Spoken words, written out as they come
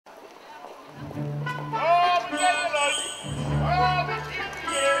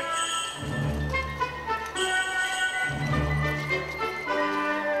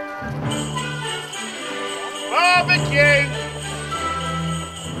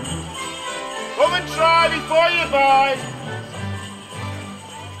and try before you buy.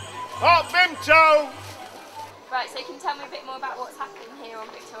 Hot Bimto! Right, so can you tell me a bit more about what's happening here on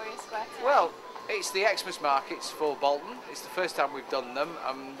Victoria Square today? Well, it's the Xmas markets for Bolton. It's the first time we've done them,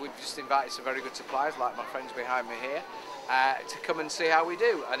 and we've just invited some very good suppliers, like my friends behind me here, to come and see how we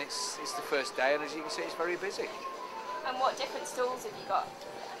do. And it's the first day, and as you can see, it's very busy. And what different stalls have you got?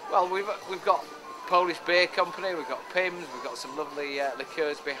 Well, we've got Polish Beer Company, we've got Pimm's, we've got some lovely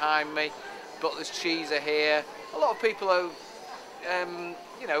liqueurs behind me. Butler's Cheese are here. A lot of people are,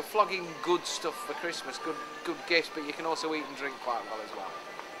 you know, flogging good stuff for Christmas, good gifts, but you can also eat and drink quite well as well.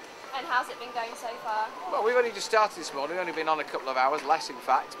 And how's it been going so far? Well, we've only just started this morning. We've only been on a couple of hours, less in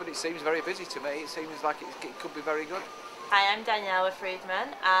fact, but it seems very busy to me. It seems like it could be very good. Hi, I'm Daniela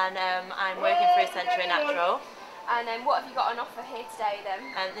Friedman, and I'm working for Century Natural. And what have you got on offer here today then?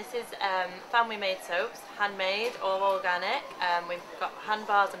 And this is family-made soaps, handmade, all organic. We've got hand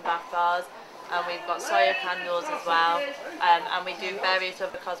bars and bath bars, and we've got soya candles as well, and we do various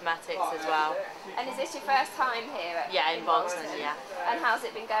other cosmetics as well. And is this your first time here? Yeah, in Bolton, yeah. And how's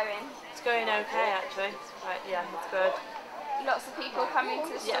it been going? It's going okay actually. Right, yeah, it's good. Lots of people coming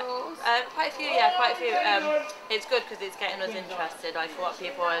to the stalls? Quite a few, yeah, quite a few. It's good because it's getting us interested. Like a lot of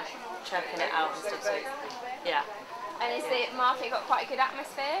people are checking it out and stuff. So yeah. And is the market got quite a good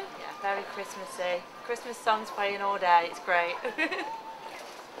atmosphere? Yeah, very Christmassy. Christmas songs playing all day. It's great.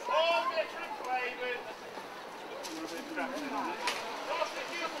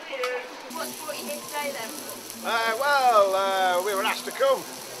 What's brought you here today then? We were asked to come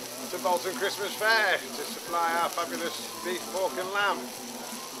to Bolton Christmas Fair to supply our fabulous beef, pork and lamb.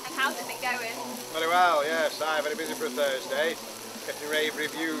 And how's it been going? Very well, yes. Very busy for a Thursday. Getting rave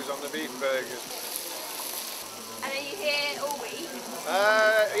reviews on the beef burgers. And are you here all week?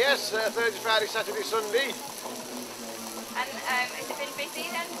 Yes, Thursday, Friday, Saturday, Sunday. And has it been busy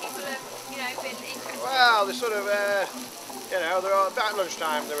then? People have, been interested? Well, they sort of, they're all, about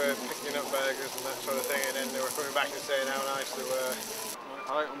lunchtime they were picking up burgers and that sort of thing, and then they were coming back and saying how nice they were.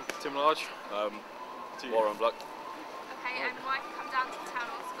 Hi, I'm Tim Large, Warren Black. Okay, and why have you come down to the town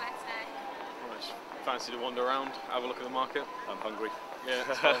hall square today? I just fancy to wander around, have a look at the market. I'm hungry. Yeah,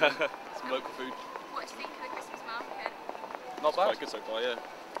 some local food. What do you think of the Christmas market? Not bad. Quite good so far, yeah.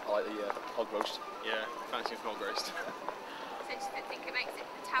 I like the hog roast. Yeah, fancy a hog roast. So do you think it makes the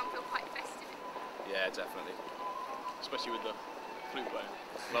town feel quite festive? Yeah, definitely. Especially with the flute playing.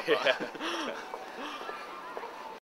 Love that. Yeah.